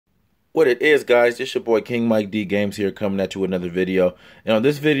What it is, guys, it's your boy King Mike D Games here, coming at you with another video. And on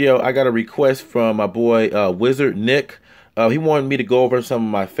this video, I got a request from my boy Wizard Nick. He wanted me to go over some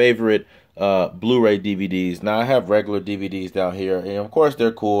of my favorite Blu Ray DVDs. Now, I have regular DVDs down here, and of course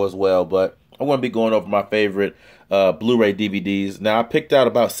they're cool as well, but I want to be going over my favorite Blu Ray DVDs. Now, I picked out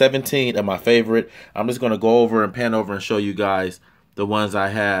about 17 of my favorite. I'm just going to go over and pan over and show you guys the ones I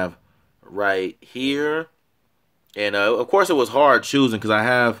have right here. And of course it was hard choosing because I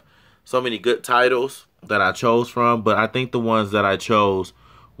have so many good titles that I chose from, but I think the ones that I chose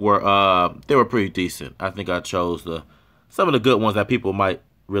were they were pretty decent. I think I chose some of the good ones that people might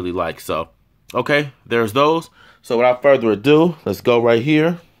really like. So, okay, there's those. So without further ado, let's go right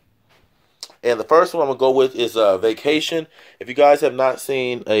here. And the first one I'm gonna go with is Vacation. If you guys have not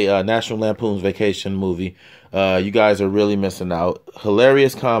seen a National Lampoon's Vacation movie, you guys are really missing out.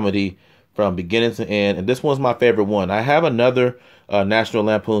 Hilarious comedy from beginning to end, and this one's my favorite one. I have another National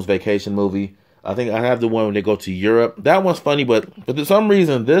Lampoon's Vacation movie. I think I have the one when they go to Europe. That one's funny, but for some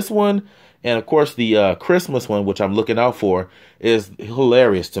reason, this one, and of course the Christmas one, which I'm looking out for, is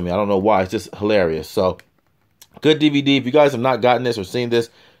hilarious to me. I don't know why. It's just hilarious. So, good DVD. If you guys have not gotten this or seen this,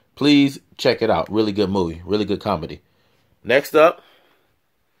 please check it out. Really good movie. Really good comedy. Next up,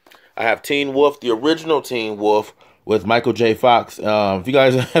 I have Teen Wolf, the original Teen Wolf, with Michael J. Fox. If you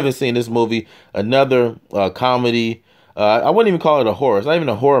guys haven't seen this movie, another comedy. I wouldn't even call it a horror. It's not even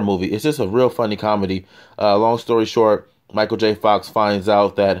a horror movie. It's just a real funny comedy. Long story short, Michael J. Fox finds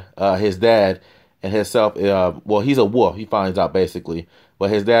out that his dad and himself, well, he's a wolf. He finds out basically. But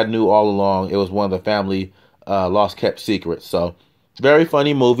his dad knew all along. It was one of the family lost kept secrets. So, very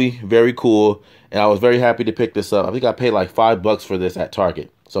funny movie. Very cool. And I was very happy to pick this up. I think I paid like $5 for this at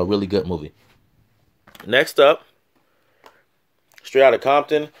Target. So, really good movie. Next up, Straight Outta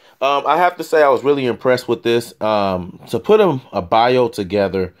Compton. I have to say I was really impressed with this. To put a bio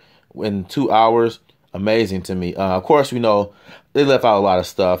together in 2 hours, amazing to me. Of course, we know they left out a lot of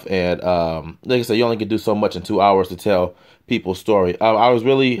stuff, and like I said, you only can do so much in 2 hours to tell people's story. I was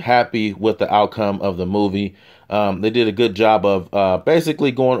really happy with the outcome of the movie. They did a good job of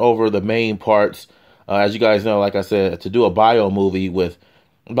basically going over the main parts. As you guys know, like I said, to do a bio movie with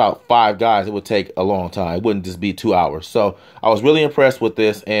about 5 guys, it would take a long time. It wouldn't just be 2 hours. So I was really impressed with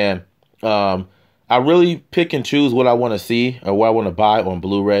this, and I really pick and choose what I want to see or what I want to buy on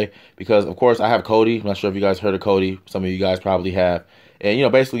Blu-ray because, of course, I have Kodi. I'm not sure if you guys heard of Kodi. Some of you guys probably have. And, you know,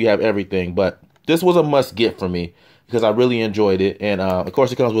 basically you have everything. But this was a must-get for me because I really enjoyed it. And, of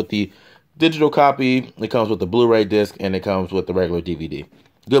course, it comes with the digital copy. It comes with the Blu-ray disc, and it comes with the regular DVD.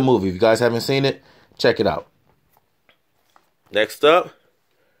 Good movie. If you guys haven't seen it, check it out. Next up,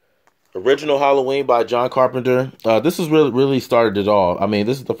 Original Halloween by John Carpenter. This is really started it all. I mean,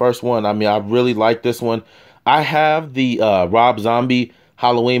 this is the first one. I mean, I really like this one. I have the Rob Zombie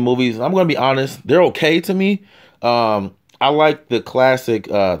Halloween movies. I'm going to be honest, they're okay to me. I like the classic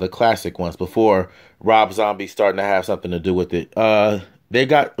ones before Rob Zombie starting to have something to do with it. They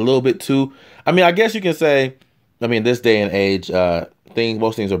got a little bit too. I mean, I guess you can say, I mean, this day and age,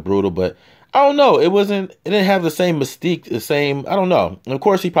 most things are brutal, but I don't know. It didn't have the same mystique, I don't know. And of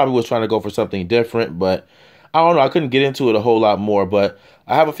course, he probably was trying to go for something different, but I don't know. I couldn't get into it a whole lot more, but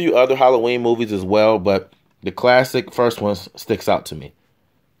I have a few other Halloween movies as well, but the classic first one sticks out to me.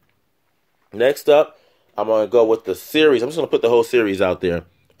 Next up, I'm going to go with the series. I'm just going to put the whole series out there.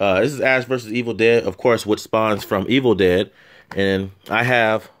 This is Ash vs. Evil Dead, of course, which spawns from Evil Dead, and I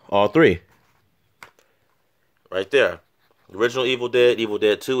have all 3 right there. Original Evil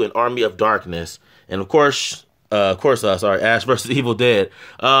Dead 2, and Army of Darkness. And of course, Ash vs. Evil Dead.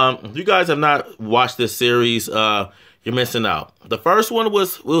 If you guys have not watched this series, you're missing out. The first one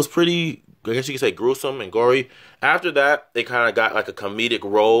was pretty, I guess you could say, gruesome and gory. After that, they kind of got like a comedic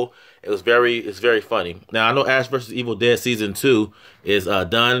role. It's very funny. Now, I know Ash vs. Evil Dead Season 2 is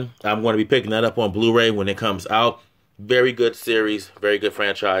done. I'm going to be picking that up on Blu-ray when it comes out. Very good series, very good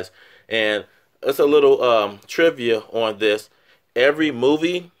franchise. And it's a little trivia on this. Every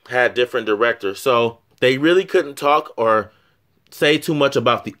movie had different directors, so they really couldn't talk or say too much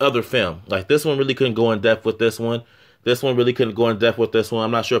about the other film. Like, this one really couldn't go in depth with this one. This one really couldn't go in depth with this one.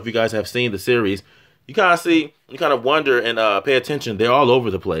 I'm not sure if you guys have seen the series. You kind of wonder and pay attention. They're all over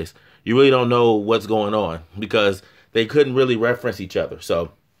the place. You really don't know what's going on because they couldn't really reference each other.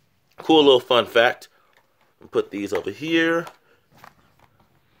 So, cool little fun fact. Put these over here.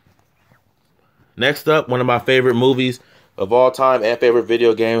 Next up, one of my favorite movies of all time and favorite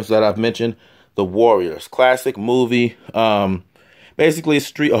video games that I've mentioned, The Warriors. Classic movie. Basically,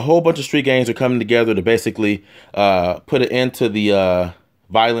 a whole bunch of street gangs are coming together to basically put an end to the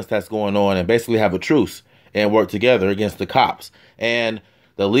violence that's going on and basically have a truce and work together against the cops. And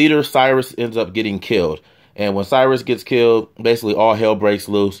the leader, Cyrus, ends up getting killed. And when Cyrus gets killed, basically all hell breaks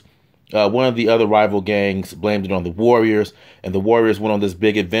loose. One of the other rival gangs blamed it on the Warriors, and the Warriors went on this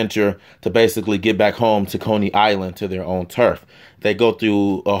big adventure to basically get back home to Coney Island, to their own turf. They go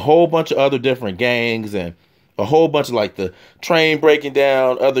through a whole bunch of other different gangs and a whole bunch of like the train breaking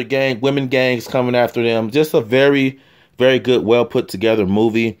down, other women gangs coming after them. Just a very, very good, well put together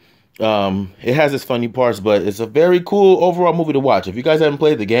movie. It has its funny parts, but it's a very cool overall movie to watch. If you guys haven't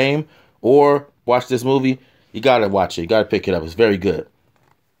played the game or watched this movie, you gotta watch it. You gotta pick it up. It's very good.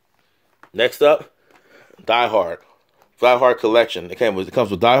 Next up, Die Hard. Die Hard Collection. It comes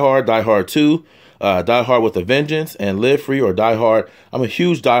with Die Hard, Die Hard 2, Die Hard with a Vengeance, and Live Free or Die Hard. I'm a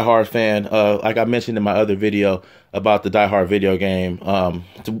huge Die Hard fan. Like I mentioned in my other video about the Die Hard video game.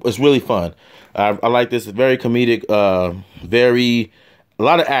 It's really fun. I like this. It's very comedic, a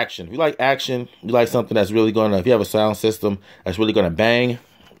lot of action. If you like action, you like something that's really gonna, if you have a sound system that's really gonna bang,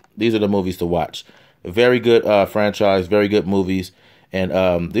 these are the movies to watch. Very good franchise, very good movies.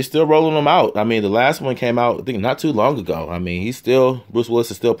 And they're still rolling them out. I mean, the last one came out, I think, not too long ago. I mean, Bruce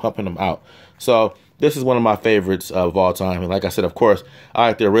Willis is still pumping them out. So this is one of my favorites of all time. And like I said, of course, I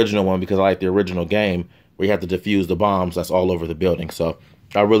like the original one because I like the original game where you have to defuse the bombs that's all over the building. So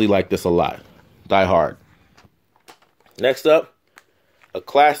I really like this a lot. Die Hard. Next up, a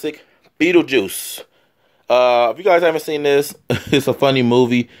classic, Beetlejuice. If you guys haven't seen this, it's a funny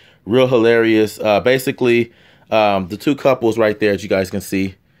movie, real hilarious. Basically, the two couples right there, as you guys can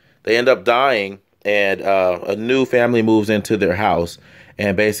see, they end up dying, and a new family moves into their house,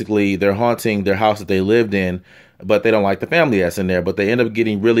 and basically they're haunting their house that they lived in, but they don't like the family that's in there, but they end up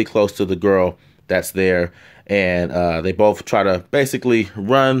getting really close to the girl that's there, and they both try to basically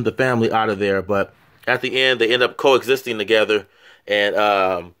run the family out of there, but at the end they end up coexisting together, and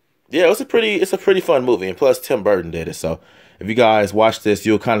yeah, it's a pretty fun movie, and plus Tim Burton did it, so if you guys watch this,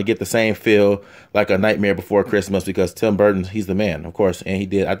 you'll kind of get the same feel like A Nightmare Before Christmas because Tim Burton, he's the man, of course.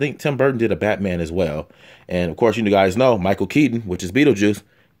 And I think Tim Burton did a Batman as well. And of course, you guys know Michael Keaton, which is Beetlejuice,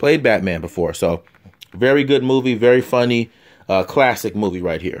 played Batman before. So very good movie, very funny, classic movie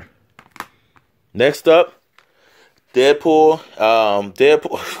right here. Next up, Deadpool.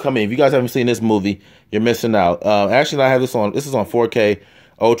 I mean, if you guys haven't seen this movie, you're missing out. Actually, I have this is on 4K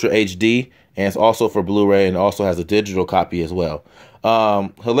Ultra HD. And it's also for Blu-ray and also has a digital copy as well.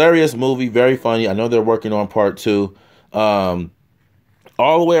 Hilarious movie, very funny. I know they're working on part 2. All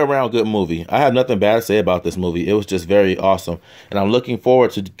the way around good movie. I have nothing bad to say about this movie. It was just very awesome. And I'm looking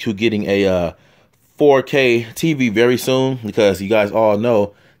forward to getting a 4K TV very soon because you guys all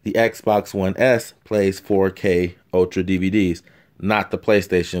know the Xbox One S plays 4K Ultra DVDs. Not the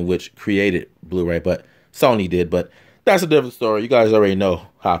PlayStation, which created Blu-ray, but Sony did. But that's a different story. You guys already know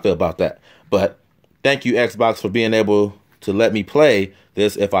how I feel about that. But thank you, Xbox, for being able to let me play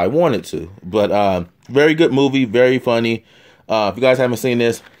this if I wanted to. But very good movie, very funny. If you guys haven't seen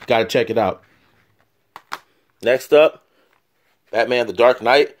this, got to check it out. Next up, Batman The Dark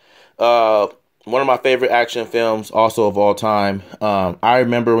Knight. One of my favorite action films also of all time. I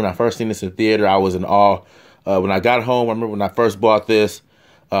remember when I first seen this in theater, I was in awe. When I got home, I remember when I first bought this,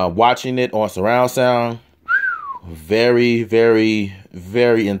 watching it on surround sound. Very, very,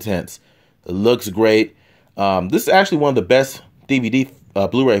 very intense. It looks great. This is actually one of the best DVD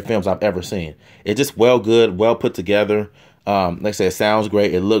Blu-ray films I've ever seen. It's just well put together. Like I said, it sounds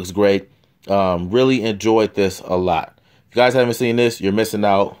great. It looks great. Really enjoyed this a lot. If you guys haven't seen this, you're missing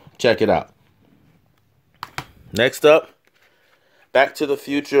out. Check it out. Next up, Back to the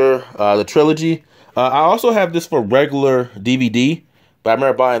Future, the trilogy. I also have this for regular DVD, but I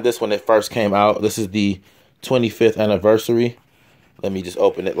remember buying this when it first came out. This is the 25th anniversary. Let me just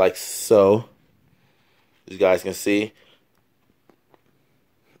open it like so. You guys can see.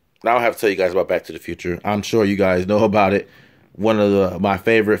 Now I have to tell you guys about Back to the Future. I'm sure you guys know about it. One of my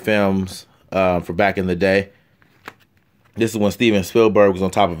favorite films for back in the day. This is when Steven Spielberg was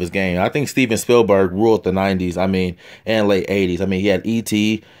on top of his game. I think Steven Spielberg ruled the 90s, I mean, and late 80s. I mean, he had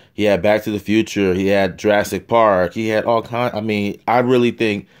E.T., he had Back to the Future, he had Jurassic Park, he had all kinds. I mean, I really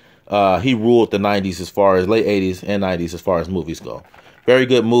think he ruled the 90s as far as late 80s and 90s as far as movies go. Very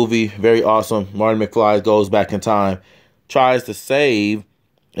good movie, very awesome. Martin McFly goes back in time, tries to save,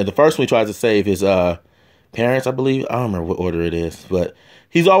 and the first one he tries to save his parents, I believe. I don't remember what order it is, but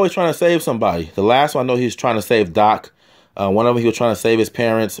he's always trying to save somebody. The last one I know he was trying to save Doc. One of them he was trying to save his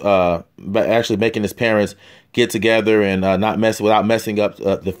parents, but actually making his parents get together and without messing up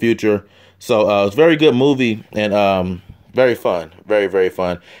the future. So it's a very good movie and very fun, very, very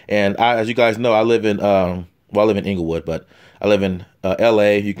fun. And as you guys know, I live in Inglewood, but I live in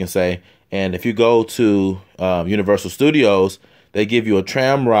LA, you can say. And if you go to Universal Studios, they give you a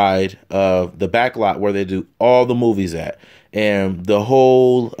tram ride of the back lot where they do all the movies at. And the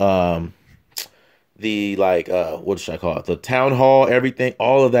whole, what should I call it? The town hall, everything,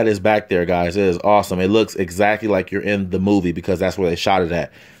 all of that is back there, guys. It is awesome. It looks exactly like you're in the movie because that's where they shot it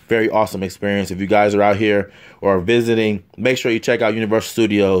at. Very awesome experience. If you guys are out here or are visiting, make sure you check out Universal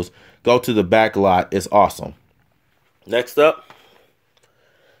Studios. Go to the back lot. It's awesome. Next up,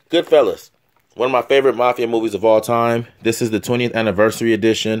 Goodfellas. One of my favorite mafia movies of all time. This is the 20th anniversary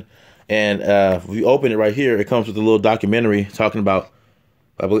edition. And if we open it right here, it comes with a little documentary talking about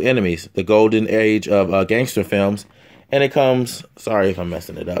Public Enemies, the golden age of gangster films. And it comes, sorry if I'm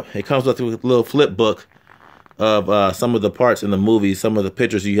messing it up, it comes with a little flip book of some of the parts in the movie, some of the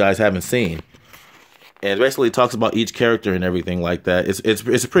pictures you guys haven't seen. And it basically talks about each character and everything like that.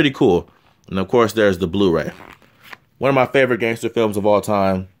 It's pretty cool. And of course, there's the Blu-ray. One of my favorite gangster films of all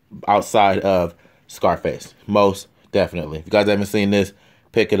time, outside of Scarface. Most definitely. If you guys haven't seen this,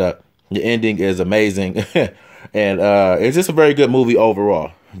 pick it up. The ending is amazing. And it's just a very good movie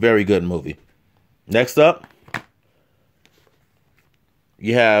overall. Very good movie. Next up,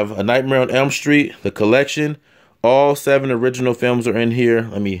 you have A Nightmare on Elm Street, The Collection. All 7 original films are in here.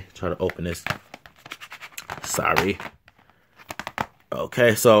 Let me try to open this. Sorry.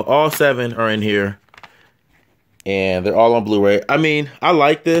 Okay, so all 7 are in here. And they're all on Blu-ray. I mean, I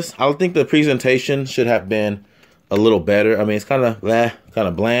like this. I think the presentation should have been a little better. I mean, it's kind of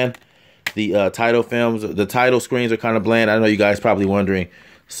bland. The title films, the title screens are kind of bland. I know you guys probably wondering,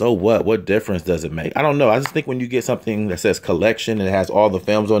 so what? What difference does it make? I don't know. I just think when you get something that says collection and it has all the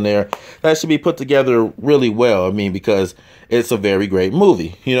films on there, that should be put together really well. I mean, because it's a very great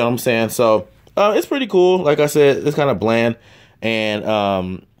movie. You know what I'm saying? So it's pretty cool. Like I said, it's kind of bland. And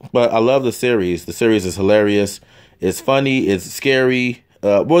but I love the series. The series is hilarious. It's funny. It's scary.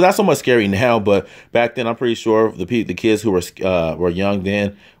 Well, not so much scary now, but back then I'm pretty sure the kids who were young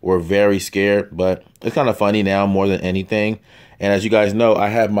then were very scared. But it's kind of funny now more than anything. And as you guys know, I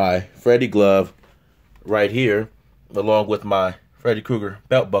have my Freddy glove right here, along with my Freddy Krueger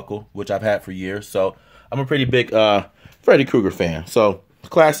belt buckle, which I've had for years. So I'm a pretty big Freddy Krueger fan. So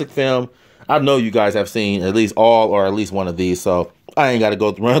classic film. I know you guys have seen at least all or at least one of these, so I ain't got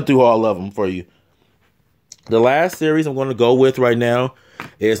to run through all of them for you. The last series I'm going to go with right now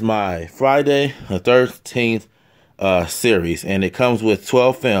is my Friday the 13th series, and it comes with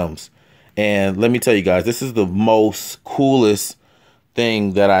 12 films. And let me tell you guys, this is the most coolest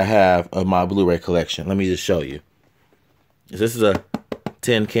thing that I have of my Blu-ray collection. Let me just show you. This is a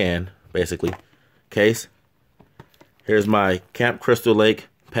tin can, basically, case. Here's my Camp Crystal Lake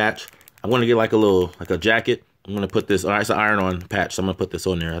patch. I'm going to get like a jacket. I'm going to put this, it's an iron-on patch, so I'm going to put this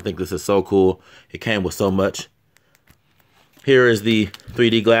on there. I think this is so cool. It came with so much. Here is the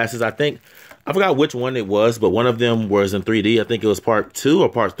 3D glasses. I forgot which one it was, but one of them was in 3D. I think it was part 2 or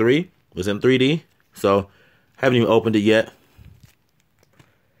part 3 was in 3D. So, haven't even opened it yet.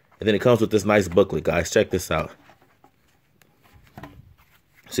 And then it comes with this nice booklet, guys. Check this out.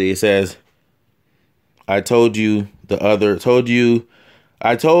 See, it says, I told the others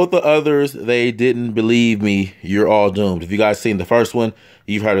they didn't believe me. You're all doomed. If you guys seen the first one,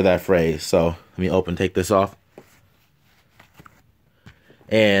 you've heard of that phrase. So let me take this off.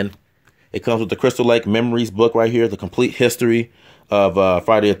 And it comes with the Crystal Lake Memories book right here, the complete history of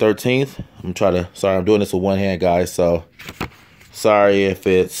Friday the 13th. Sorry, I'm doing this with one hand, guys. So sorry if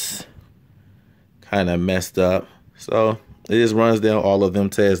it's kind of messed up. So it just runs down all of them,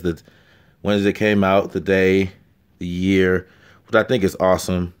 says that when it came out, the day, the year, which I think is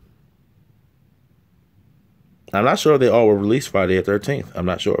awesome. I'm not sure if they all were released Friday the 13th. I'm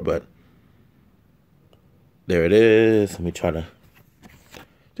not sure, but there it is. Let me try to...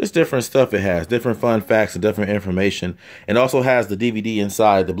 Just different stuff it has. Different fun facts and different information. And also has the DVD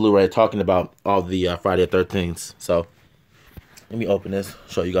inside, the Blu-ray, talking about all the Friday the 13th. So, let me open this,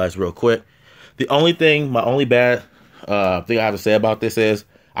 show you guys real quick. The only thing, my only bad thing I have to say about this is,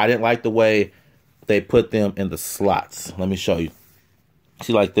 I didn't like the way they put them in the slots. Let me show you.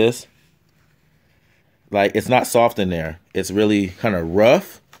 See, like this? Like, it's not soft in there. It's really kind of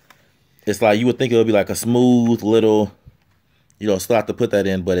rough. It's like, you would think it would be like a smooth little, slot to put that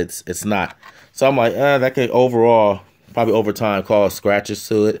in, but it's not. So I'm like, that could overall, probably over time, cause scratches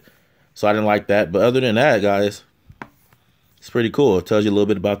to it. So I didn't like that. But other than that, guys, it's pretty cool. It tells you a little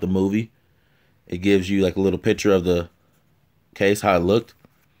bit about the movie. It gives you like a little picture of the case, how it looked.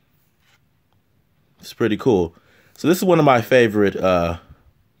 It's pretty cool. So this is one of my favorite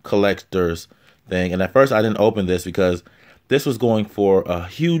collectors thing. And at first I didn't open this because this was going for a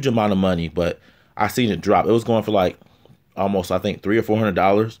huge amount of money, but I seen it drop. It was going for like almost, I think, $300 or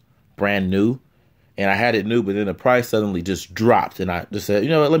 $400 brand new. and I had it new, but then the price suddenly just dropped, and I just said, you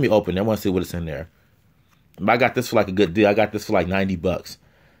know what, let me open it. I want to see what's in there. I got this for like a good deal. I got this for like 90 bucks.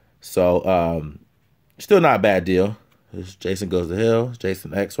 So, still not a bad deal. There's Jason Goes to Hell,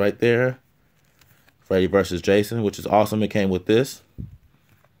 Jason X right there. Freddy vs. Jason, which is awesome. It came with this.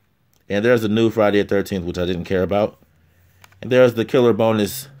 And there's the new Friday the 13th, which I didn't care about. And there's the Killer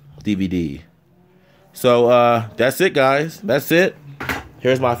Bonus DVD. So, that's it, guys. That's it.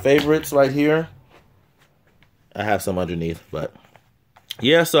 Here's my favorites right here. I have some underneath, but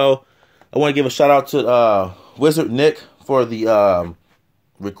yeah, so I want to give a shout out to Wizard Nick for the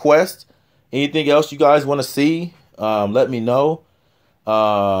request. Anything else you guys want to see, let me know.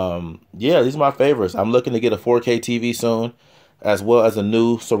 Yeah, these are my favorites. I'm looking to get a 4K TV soon, as well as a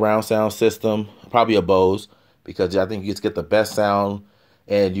new surround sound system, probably a Bose, because I think you just get the best sound,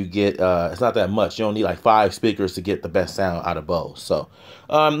 and you get, it's not that much. You don't need like 5 speakers to get the best sound out of Bose. So,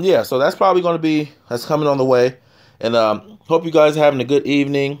 yeah, so that's probably going to be, that's coming on the way. And hope you guys are having a good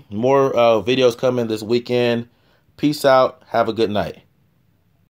evening. More videos coming this weekend. Peace out. Have a good night.